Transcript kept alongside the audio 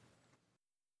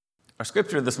Our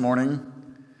scripture this morning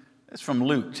is from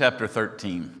Luke chapter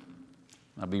 13.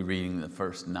 I'll be reading the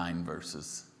first 9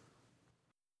 verses.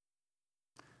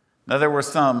 Now there were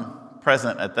some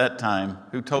present at that time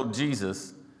who told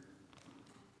Jesus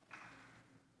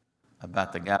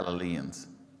about the Galileans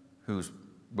whose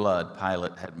blood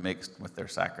Pilate had mixed with their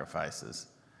sacrifices.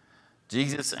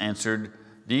 Jesus answered,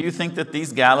 "Do you think that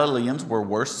these Galileans were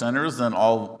worse sinners than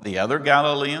all the other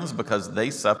Galileans because they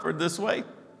suffered this way?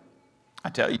 I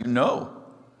tell you, no.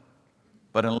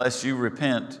 But unless you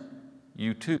repent,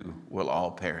 you too will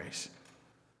all perish.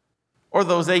 Or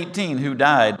those 18 who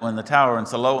died when the tower in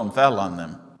Siloam fell on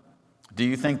them. Do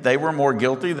you think they were more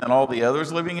guilty than all the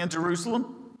others living in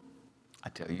Jerusalem? I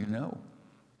tell you, no.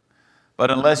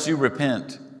 But unless you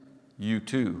repent, you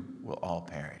too will all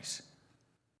perish."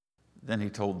 Then he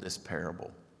told this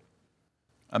parable.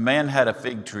 A man had a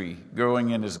fig tree growing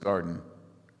in his garden,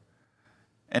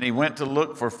 and he went to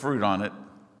look for fruit on it,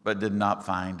 but did not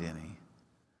find any.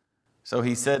 So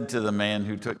he said to the man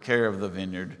who took care of the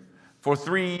vineyard, "For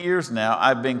 3 years now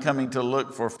I've been coming to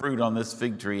look for fruit on this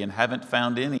fig tree and haven't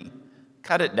found any.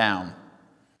 Cut it down.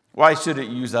 Why should it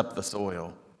use up the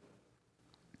soil?"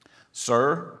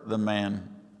 "Sir," the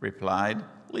man replied,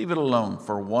 "leave it alone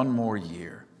for 1 more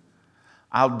year.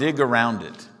 I'll dig around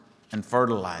it and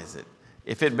fertilize it.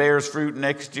 If it bears fruit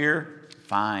next year,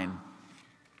 fine.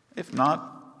 If not,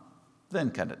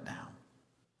 then cut it down."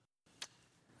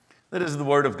 That is the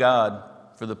word of God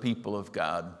for the people of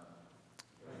God.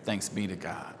 Thanks be to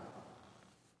God.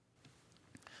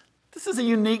 This is a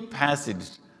unique passage,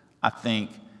 I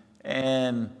think,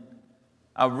 and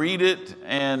I read it,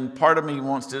 and part of me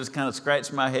wants to just kind of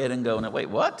scratch my head and go, "No, wait,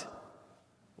 what?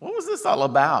 What was this all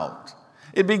about?"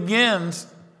 It begins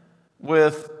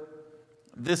with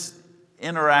this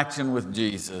interaction with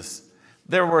Jesus.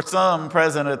 There were some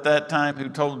present at that time who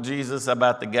told Jesus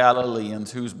about the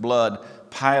Galileans whose blood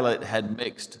Pilate had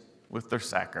mixed with their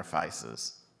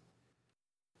sacrifices.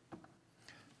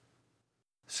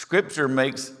 Scripture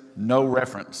makes no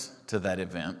reference to that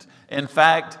event. In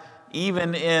fact,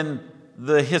 even in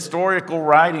the historical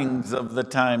writings of the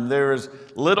time, there is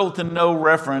little to no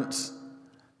reference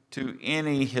to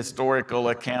any historical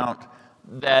account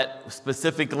that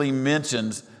specifically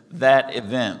mentions that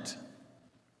event.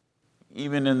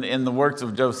 Even in the works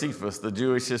of Josephus, the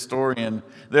Jewish historian,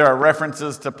 there are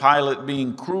references to Pilate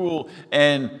being cruel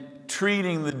and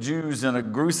treating the Jews in a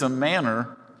gruesome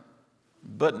manner,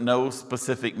 but no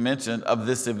specific mention of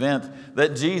this event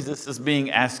that Jesus is being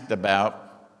asked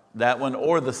about, that one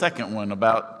or the second one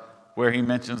about where he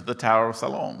mentions the Tower of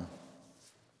Siloam.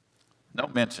 No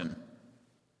mention.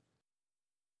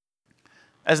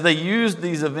 As they used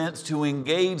these events to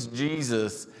engage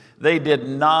Jesus, they did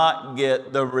not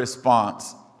get the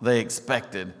response they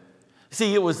expected.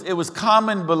 See, it was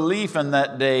common belief in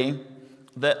that day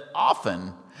that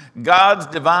often God's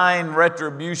divine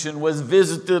retribution was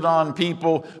visited on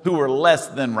people who were less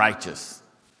than righteous.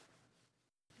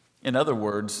 In other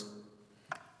words,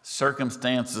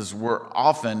 circumstances were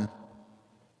often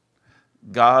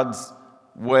God's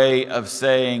way of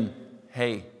saying,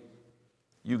 "Hey,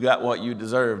 you got what you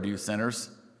deserved, you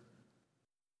sinners."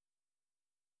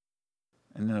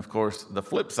 And then, of course, the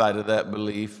flip side of that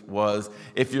belief was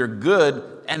if you're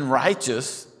good and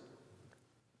righteous,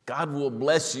 God will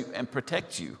bless you and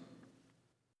protect you.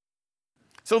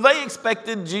 So they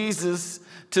expected Jesus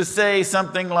to say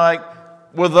something like,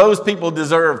 "Well, those people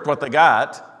deserved what they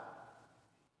got,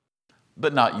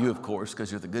 but not you, of course,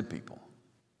 because you're the good people."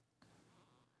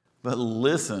 But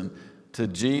listen to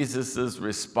Jesus'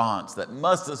 response that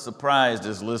must have surprised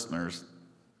his listeners.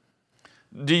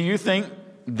 "Do you think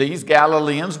these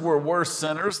Galileans were worse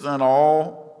sinners than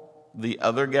all the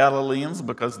other Galileans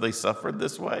because they suffered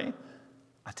this way?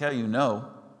 I tell you, no.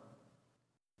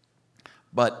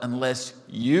 But unless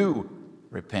you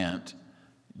repent,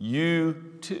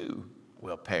 you too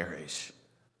will perish."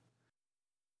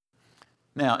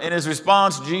 Now, in his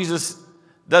response, Jesus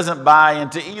doesn't buy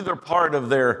into either part of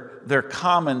their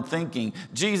common thinking.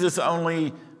 Jesus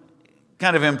only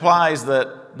kind of implies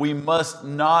that we must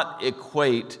not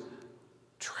equate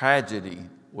tragedy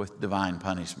with divine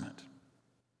punishment.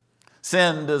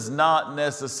 Sin does not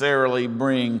necessarily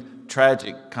bring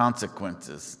tragic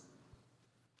consequences.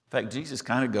 In fact, Jesus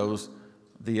kind of goes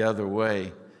the other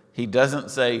way. He doesn't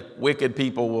say wicked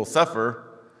people will suffer,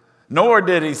 nor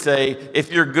did he say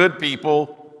if you're good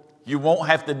people, you won't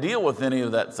have to deal with any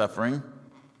of that suffering.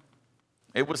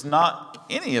 It was not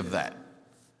any of that.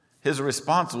 His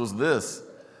response was this: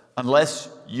 unless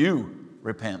you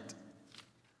repent,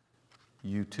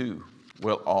 you too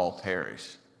will all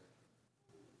perish.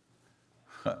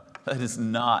 That is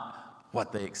not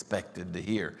what they expected to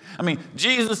hear. I mean,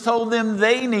 Jesus told them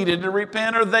they needed to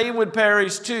repent or they would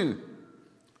perish too.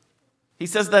 He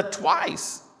says that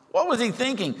twice. What was he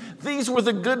thinking? These were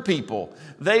the good people.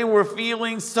 They were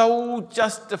feeling so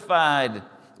justified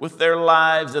with their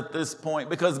lives at this point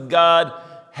because God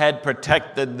had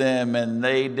protected them and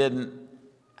they didn't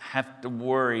have to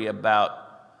worry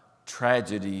about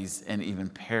tragedies and even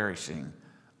perishing,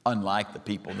 unlike the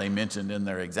people they mentioned in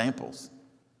their examples.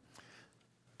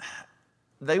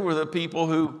 They were the people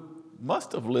who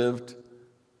must have lived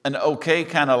an okay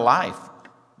kind of life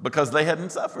because they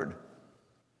hadn't suffered.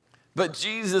 But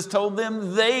Jesus told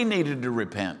them they needed to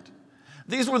repent.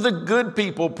 These were the good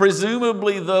people,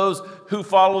 presumably those who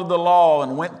followed the law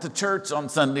and went to church on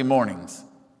Sunday mornings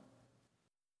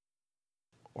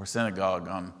or synagogue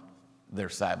on their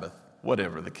Sabbath,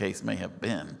 whatever the case may have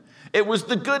been. It was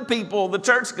the good people, the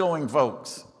church-going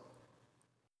folks.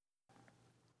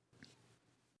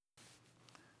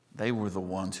 They were the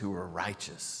ones who were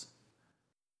righteous,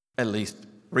 at least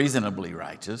reasonably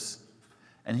righteous.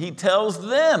 And he tells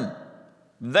them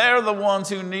they're the ones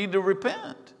who need to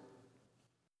repent.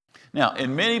 Now,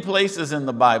 in many places in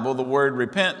the Bible, the word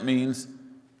repent means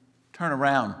turn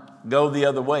around, go the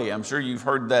other way. I'm sure you've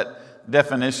heard that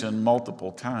definition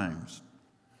multiple times.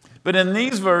 But in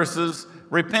these verses,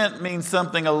 repent means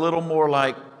something a little more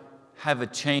like have a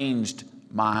changed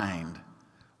mind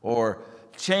or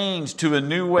change to a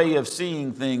new way of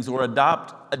seeing things or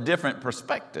adopt a different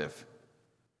perspective.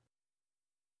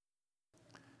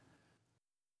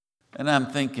 And I'm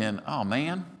thinking, oh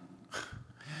man,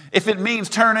 if it means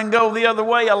turn and go the other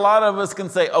way, a lot of us can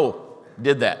say, oh,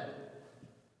 did that.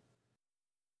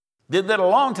 Did that a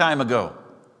long time ago.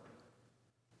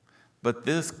 But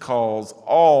this calls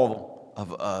all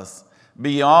of us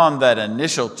beyond that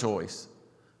initial choice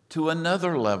to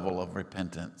another level of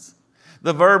repentance.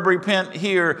 The verb repent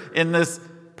here in this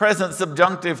present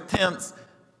subjunctive tense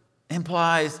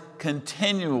implies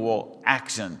continual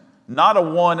action. Not a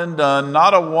one and done,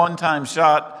 not a one-time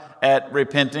shot at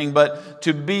repenting, but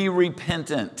to be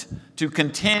repentant, to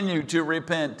continue to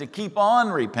repent, to keep on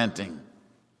repenting,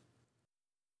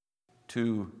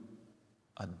 to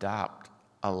adopt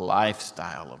a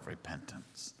lifestyle of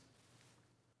repentance.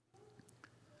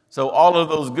 So all of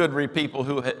those good people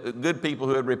who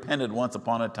had repented once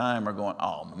upon a time are going,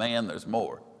 oh man, there's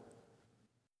more.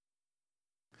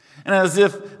 And as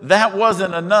if that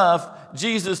wasn't enough,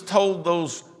 Jesus told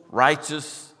those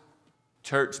righteous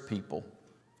church people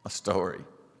a story.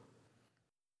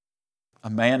 A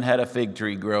man had a fig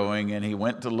tree growing and he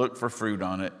went to look for fruit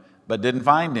on it, but didn't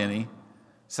find any.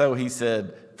 So he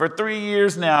said, for 3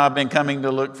 years now I've been coming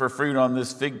to look for fruit on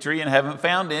this fig tree and haven't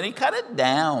found any. Cut it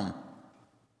down.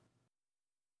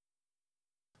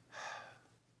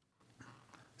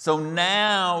 So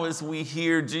now as we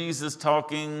hear Jesus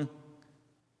talking,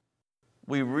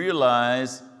 we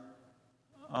realize,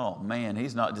 oh man,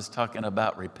 he's not just talking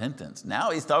about repentance. Now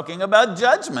he's talking about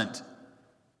judgment.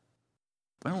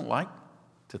 We don't like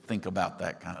to think about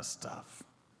that kind of stuff.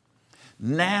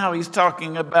 Now he's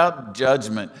talking about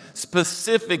judgment,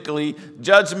 specifically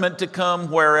judgment to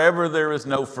come wherever there is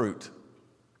no fruit.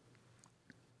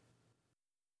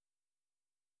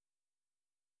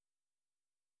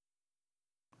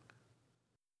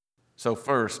 So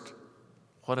first,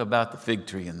 what about the fig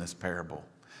tree in this parable?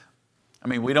 I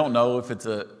mean, we don't know if it's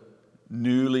a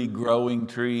newly growing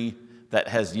tree that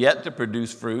has yet to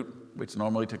produce fruit, which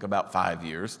normally took about 5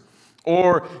 years,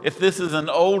 or if this is an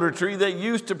older tree that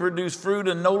used to produce fruit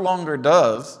and no longer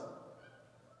does.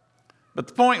 But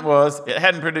the point was, it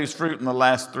hadn't produced fruit in the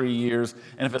last 3 years,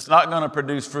 and if it's not going to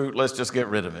produce fruit, let's just get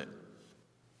rid of it.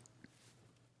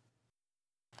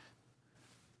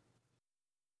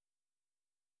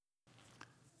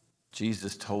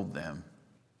 Jesus told them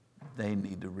they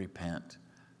need to repent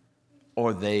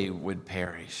or they would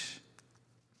perish.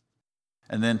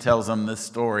 And then tells them this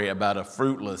story about a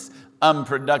fruitless,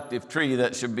 unproductive tree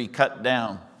that should be cut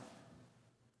down.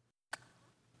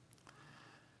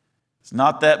 It's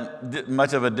not that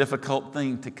much of a difficult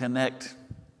thing to connect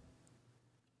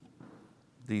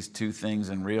these two things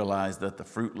and realize that the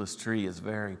fruitless tree is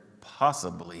very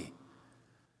possibly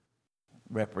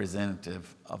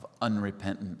representative of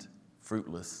unrepentant,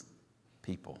 fruitless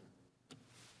people.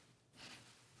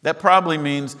 That probably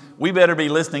means we better be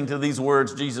listening to these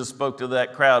words Jesus spoke to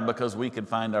that crowd because we could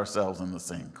find ourselves in the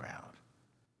same crowd.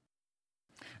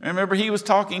 Remember, he was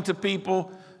talking to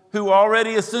people who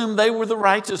already assumed they were the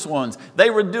righteous ones.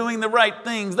 They were doing the right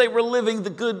things. They were living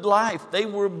the good life. They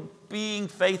were being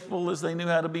faithful as they knew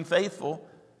how to be faithful.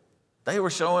 They were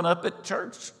showing up at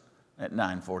church at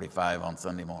 9:45 on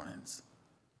Sunday mornings.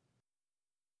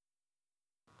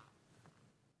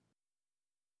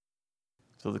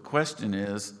 So the question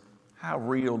is, how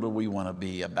real do we want to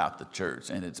be about the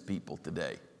church and its people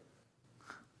today?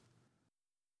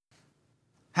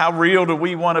 How real do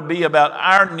we want to be about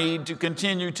our need to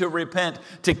continue to repent,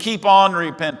 to keep on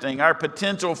repenting? Our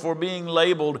potential for being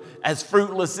labeled as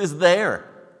fruitless is there.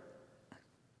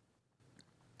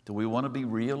 Do we want to be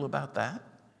real about that?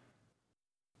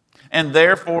 And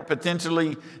therefore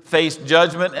potentially face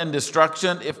judgment and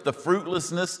destruction if the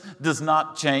fruitlessness does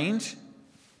not change?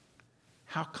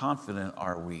 How confident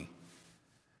are we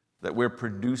that we're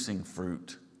producing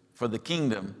fruit for the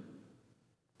kingdom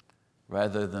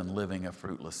rather than living a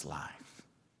fruitless life?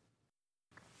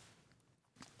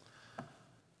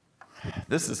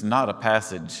 This is not a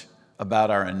passage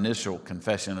about our initial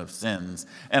confession of sins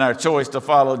and our choice to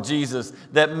follow Jesus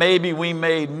that maybe we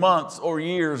made months or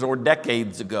years or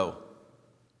decades ago.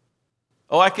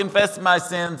 Oh, I confess my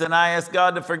sins and I ask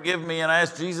God to forgive me and I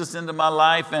ask Jesus into my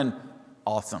life, and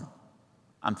awesome.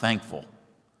 I'm thankful.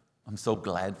 I'm so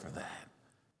glad for that.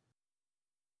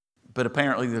 But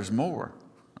apparently there's more.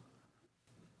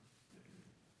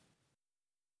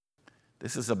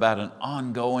 This is about an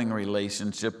ongoing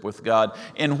relationship with God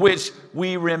in which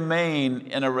we remain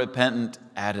in a repentant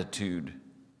attitude,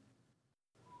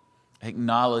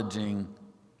 acknowledging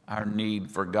our need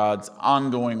for God's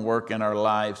ongoing work in our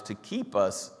lives to keep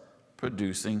us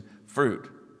producing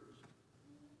fruit.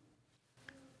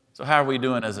 So how are we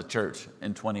doing as a church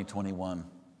in 2021?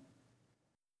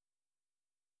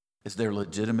 Is there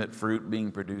legitimate fruit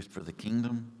being produced for the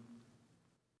kingdom?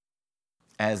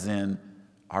 As in,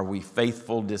 are we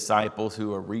faithful disciples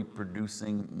who are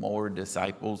reproducing more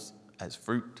disciples as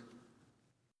fruit?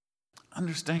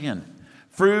 Understand,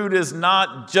 fruit is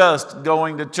not just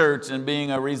going to church and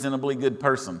being a reasonably good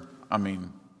person. I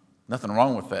mean, nothing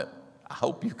wrong with that. I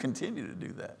hope you continue to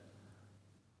do that.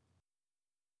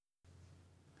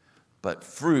 But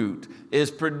fruit is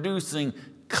producing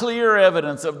clear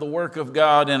evidence of the work of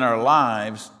God in our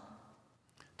lives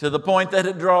to the point that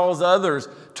it draws others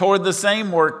toward the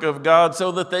same work of God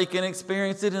so that they can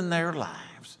experience it in their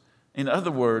lives. In other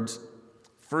words,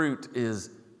 fruit is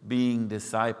being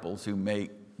disciples who make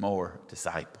more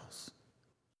disciples.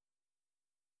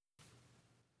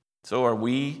 So are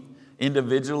we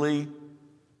individually,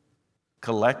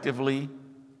 collectively,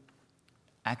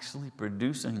 actually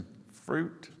producing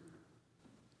fruit?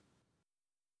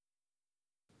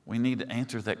 We need to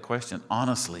answer that question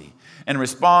honestly and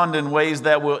respond in ways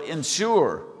that will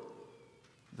ensure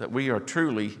that we are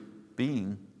truly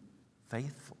being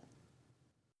faithful.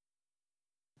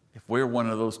 If we're one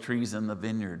of those trees in the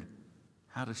vineyard,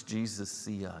 how does Jesus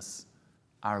see us,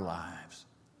 our lives,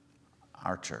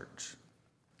 our church?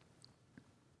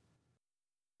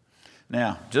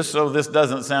 Now, just so this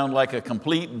doesn't sound like a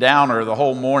complete downer the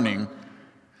whole morning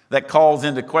that calls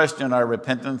into question our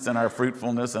repentance and our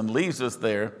fruitfulness and leaves us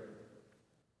there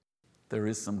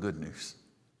is some good news.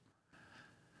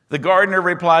 The gardener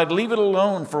replied, "Leave it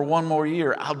alone for one more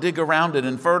year. I'll dig around it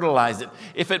and fertilize it.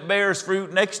 If it bears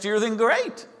fruit next year, then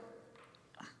great.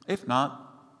 If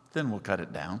not, then we'll cut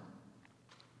it down."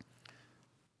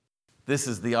 This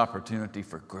is the opportunity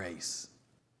for grace.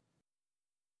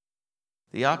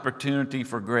 The opportunity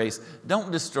for grace.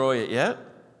 Don't destroy it yet.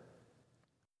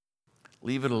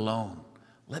 Leave it alone.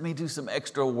 Let me do some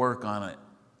extra work on it.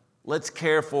 Let's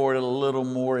care for it a little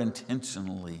more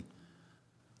intentionally.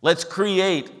 Let's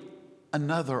create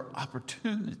another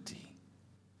opportunity.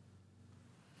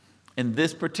 In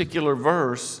this particular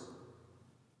verse,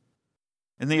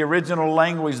 in the original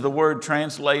language, the word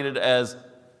translated as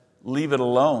leave it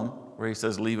alone, where he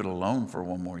says leave it alone for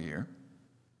one more year,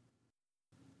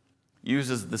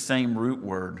 uses the same root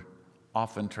word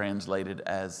often translated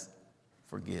as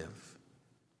forgive.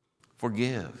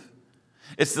 Forgive.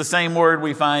 It's the same word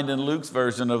we find in Luke's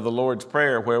version of the Lord's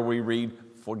Prayer where we read,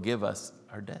 "Forgive us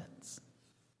our debts."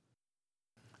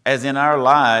 As in our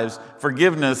lives,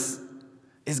 forgiveness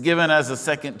is given as a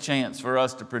second chance for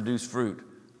us to produce fruit.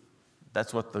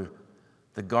 That's what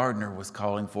the gardener was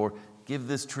calling for. Give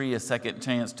this tree a second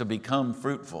chance to become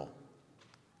fruitful.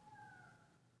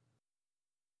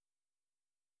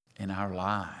 In our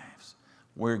lives,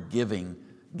 we're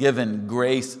given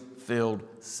grace-filled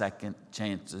second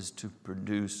chances to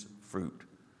produce fruit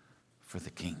for the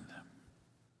kingdom.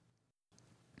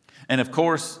 And of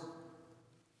course,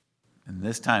 in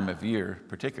this time of year,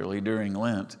 particularly during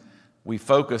Lent, we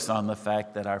focus on the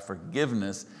fact that our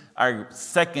forgiveness, our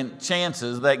second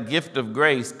chances, that gift of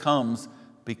grace comes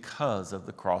because of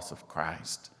the cross of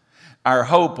Christ. Our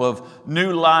hope of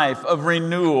new life, of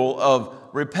renewal, of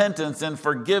repentance and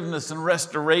forgiveness and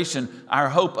restoration, our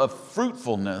hope of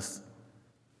fruitfulness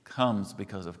comes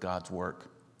because of God's work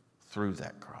through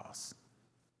that cross.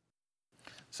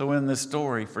 So in this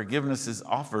story, forgiveness is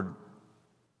offered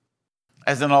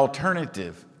as an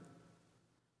alternative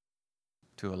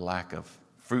to a lack of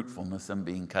fruitfulness and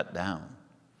being cut down.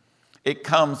 It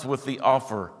comes with the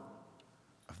offer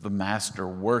of the Master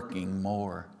working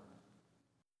more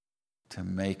to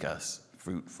make us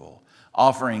fruitful,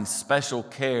 offering special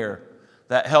care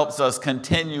that helps us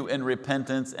continue in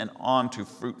repentance and on to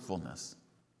fruitfulness.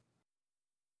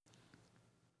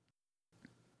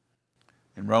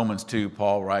 In Romans 2,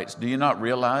 Paul writes, "Do you not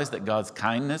realize that God's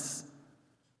kindness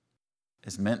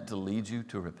is meant to lead you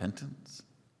to repentance?"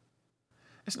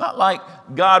 It's not like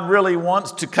God really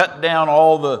wants to cut down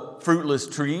all the fruitless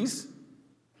trees.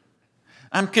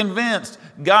 I'm convinced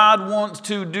God wants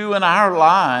to do in our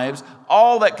lives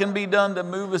all that can be done to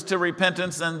move us to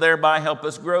repentance and thereby help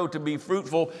us grow to be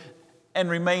fruitful and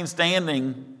remain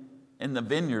standing in the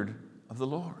vineyard of the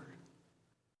Lord.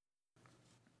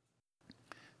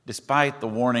 Despite the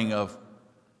warning of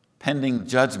pending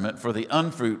judgment for the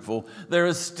unfruitful, there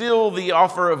is still the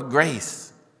offer of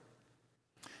grace.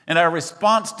 And our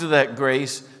response to that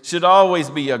grace should always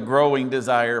be a growing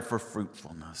desire for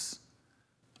fruitfulness.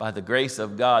 By the grace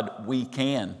of God, we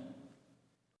can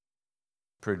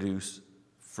produce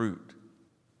fruit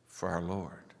for our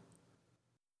Lord.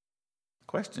 The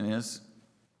question is,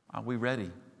 are we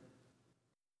ready?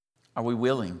 Are we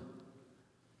willing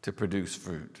to produce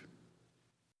fruit?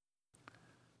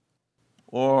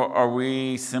 Or are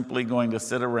we simply going to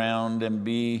sit around and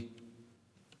be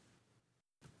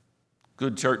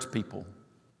good church people,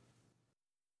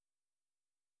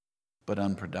 but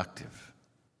unproductive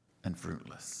and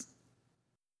fruitless?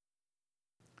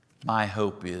 My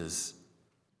hope is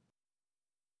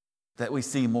that we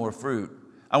see more fruit.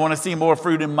 I want to see more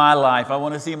fruit in my life. I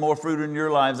want to see more fruit in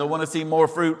your lives. I want to see more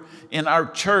fruit in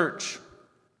our church.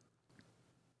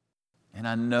 And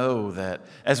I know that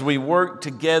as we work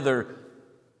together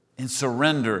in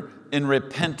surrender, in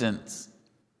repentance,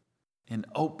 in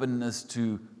openness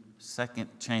to second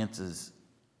chances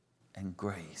and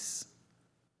grace,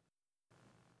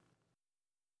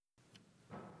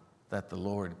 that the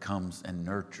Lord comes and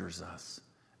nurtures us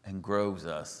and grows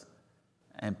us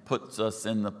and puts us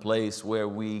in the place where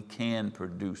we can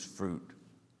produce fruit.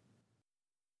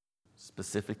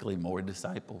 Specifically, more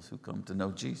disciples who come to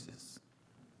know Jesus.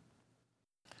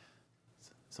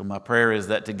 So my prayer is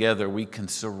that together we can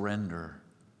surrender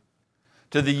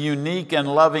to the unique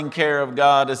and loving care of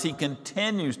God as He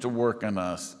continues to work in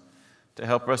us to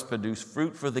help us produce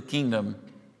fruit for the kingdom,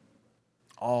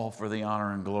 all for the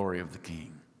honor and glory of the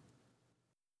King.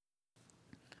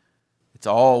 It's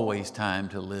always time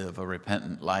to live a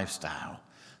repentant lifestyle,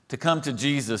 to come to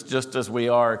Jesus just as we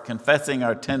are, confessing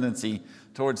our tendency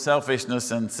towards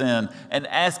selfishness and sin, and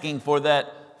asking for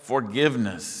that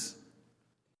forgiveness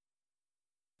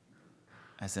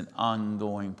as an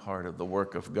ongoing part of the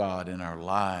work of God in our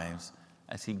lives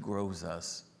as He grows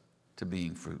us to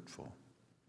being fruitful.